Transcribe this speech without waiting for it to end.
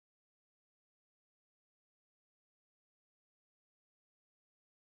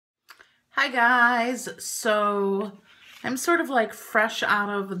Hi guys, so I'm sort of like fresh out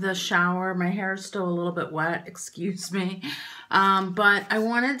of the shower. My hair is still a little bit wet, excuse me. But I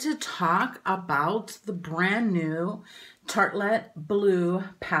wanted to talk about the brand new Tartelette Blue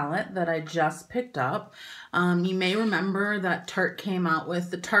palette that I just picked up. You may remember that Tarte came out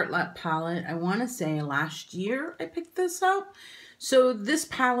with the Tartelette palette, I want to say last year I picked this up. So this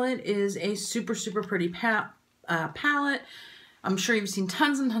palette is a super pretty palette. I'm sure you've seen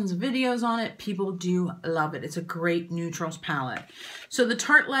tons and tons of videos on it. People do love it. It's a great neutrals palette. So the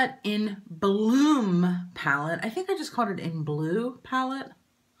Tartelette in Bloom palette, I think I just called it in Blue palette.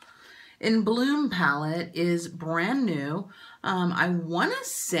 In Bloom palette is brand new. I want to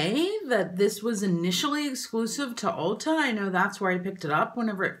say that this was initially exclusive to Ulta. I know that's where I picked it up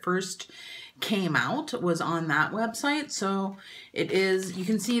whenever it first came out, was on that website. So it is, you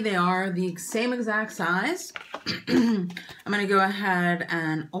can see they are the same exact size. I'm going to go ahead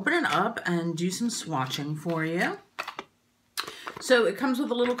and open it up and do some swatching for you. So it comes with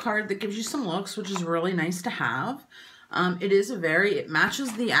a little card that gives you some looks, which is really nice to have. It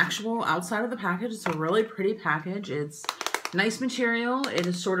matches the actual outside of the package. It's a really pretty package. It's nice material. It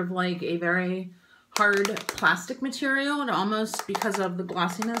is sort of like a very hard plastic material. It almost, because of the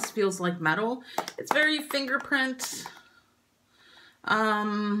glossiness, feels like metal. It's very fingerprint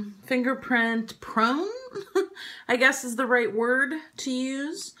prone, I guess is the right word to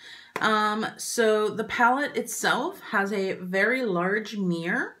use. So the palette itself has a very large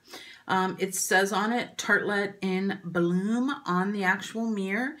mirror. It says on it, Tartelette in Bloom on the actual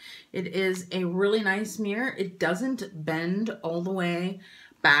mirror. It is a really nice mirror. It doesn't bend all the way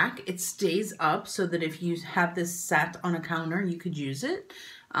back. It stays up so that if you have this set on a counter, you could use it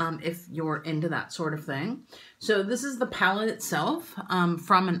if you're into that sort of thing. So this is the palette itself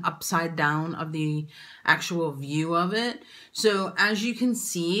from an upside down of the actual view of it. So as you can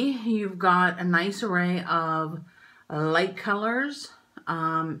see, you've got a nice array of light colors,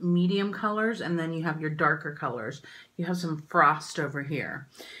 medium colors, and then you have your darker colors. You have some frost over here.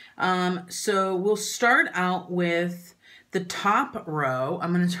 So we'll start out with the top row.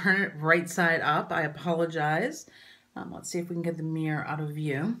 I'm going to turn it right side up. I apologize. Let's see if we can get the mirror out of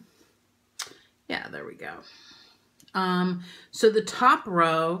view. Yeah, there we go. So the top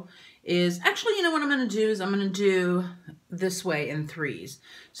row is, actually, you know what I'm going to do is I'm going to do this way in threes.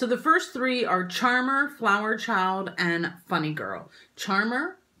 So the first three are Charmer, Flower Child, and Funny Girl.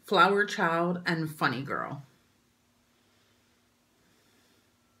 Charmer, Flower Child, and Funny Girl.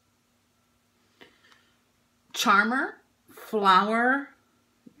 Charmer, Flower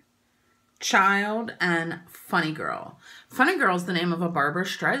Child, and Funny Girl. Funny Girl is the name of a Barbra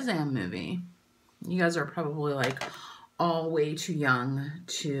Streisand movie. You guys are probably like all way too young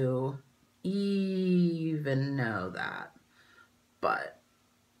to even know that. But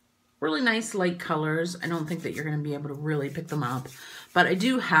really nice light colors. I don't think that you're going to be able to really pick them up. But I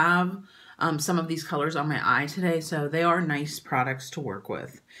do have some of these colors on my eye today, so they are nice products to work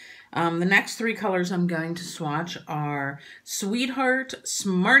with. The next three colors I'm going to swatch are Sweetheart,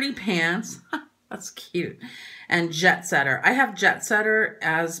 Smarty Pants, that's cute, and Jet Setter. I have Jet Setter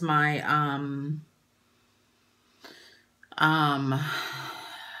as my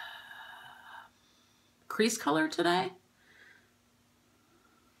crease color today.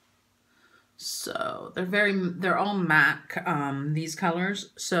 So they're all matte, these colors.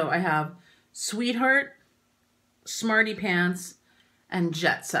 So I have Sweetheart, Smarty Pants, and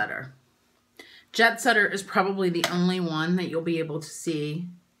Jet Setter. Jet Setter is probably the only one that you'll be able to see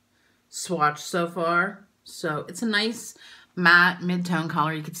swatched so far. So it's a nice matte mid-tone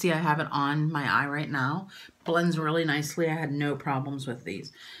color. You can see I have it on my eye right now. Blends really nicely. I had no problems with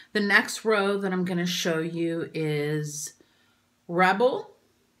these. The next row that I'm going to show you is Rebel,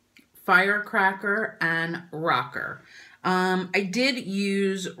 Firecracker, and Rocker. I did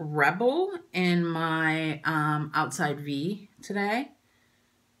use Rebel in my outside V today.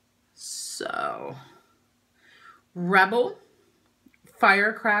 So, Rebel,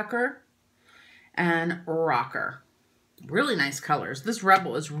 Firecracker, and Rocker. Really nice colors. This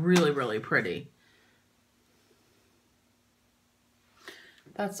Rebel is really pretty.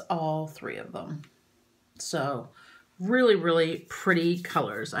 That's all three of them. So, really pretty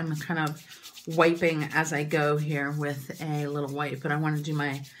colors. I'm kind of wiping as I go here with a little wipe, but I want to do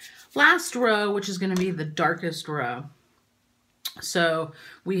my last row, which is going to be the darkest row. So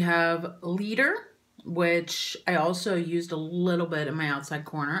we have Leader, which I also used a little bit in my outside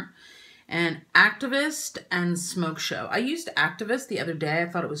corner, and Activist and Smoke Show. I used Activist the other day. I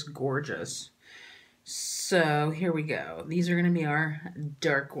thought it was gorgeous. So here we go. These are going to be our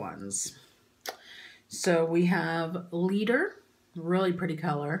dark ones. So we have Leader, Really pretty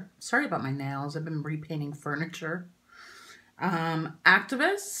color. Sorry about my nails. I've been repainting furniture.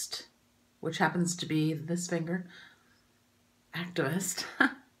 Activist, which happens to be this finger. Activist.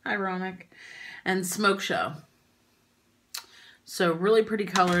 Ironic. And Smoke Show. So really pretty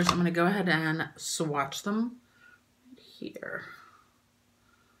colors. I'm going to go ahead and swatch them here.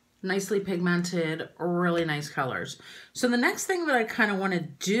 Nicely pigmented, really nice colors. So the next thing that I kind of want to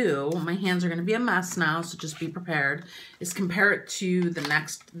do, my hands are going to be a mess now, so just be prepared, is compare it to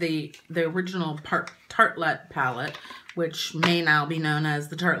the original Tartelette palette, which may now be known as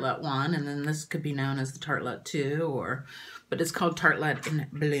the Tartelette 1, and then this could be known as the Tartelette 2, but it's called Tartelette in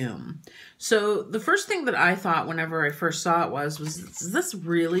Bloom. So the first thing that I thought whenever I first saw it was is this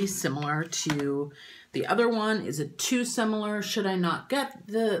really similar to the other one? Is it too similar? Should I not get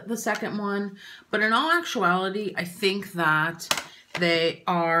the second one? But in all actuality, I think that they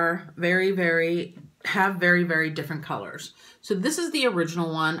are very, very different colors. So this is the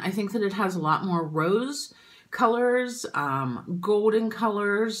original one. I think that it has a lot more rose colors, golden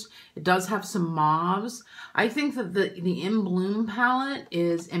colors. It does have some mauves. I think that the In Bloom palette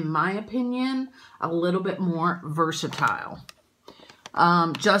is, in my opinion, a little bit more versatile.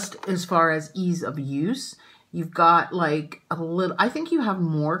 Just as far as ease of use, you've got like a little, I think you have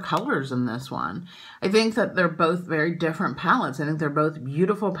more colors in this one. I think that they're both very different palettes. I think they're both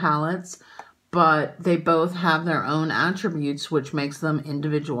beautiful palettes, but they both have their own attributes, which makes them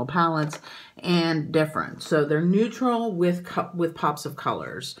individual palettes and different. So they're neutral with pops of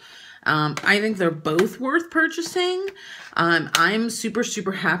colors. I think they're both worth purchasing. I'm super,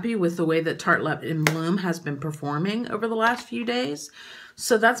 super happy with the way that Tartelette in Bloom has been performing over the last few days.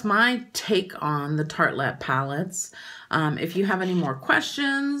 So that's my take on the Tartelette palettes. If you have any more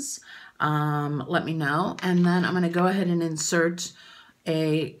questions, let me know. And then I'm going to go ahead and insert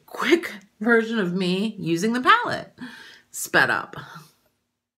a quick version of me using the palette sped up.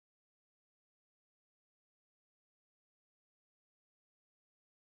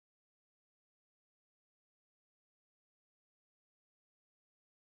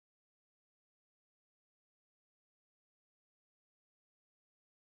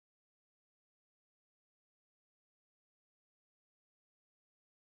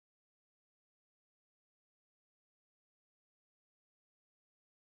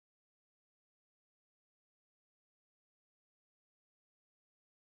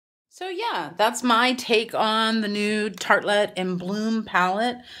 So yeah, that's my take on the new Tartelette in Bloom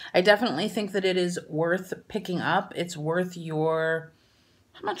palette. I definitely think that it is worth picking up. It's worth your,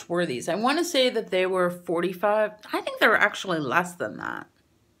 how much were these? I want to say that they were $45. I think they were actually less than that.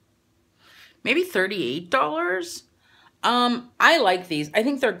 Maybe $38. I like these. I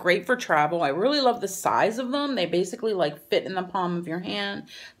think they're great for travel. I really love the size of them. They basically like fit in the palm of your hand.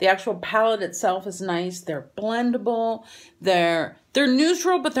 The actual palette itself is nice. They're blendable. They're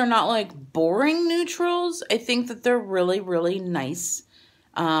neutral, but they're not like boring neutrals. I think that they're really, really nice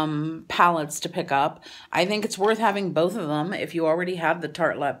palettes to pick up. I think it's worth having both of them. If you already have the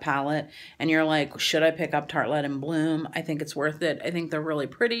Tartelette palette and you're like, should I pick up Tartelette in Bloom? I think it's worth it. I think they're really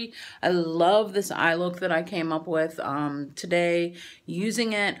pretty. I love this eye look that I came up with today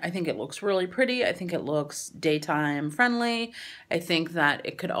using it. I think it looks really pretty. I think it looks daytime friendly. I think that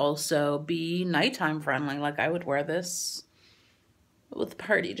it could also be nighttime friendly. Like I would wear this with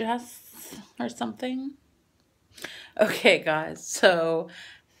party dress or something. Okay, guys, so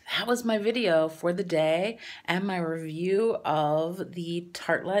that was my video for the day and my review of the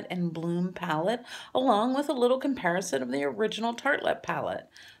Tartelette in Bloom palette, along with a little comparison of the original Tartelette palette.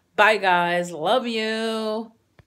 Bye, guys. Love you.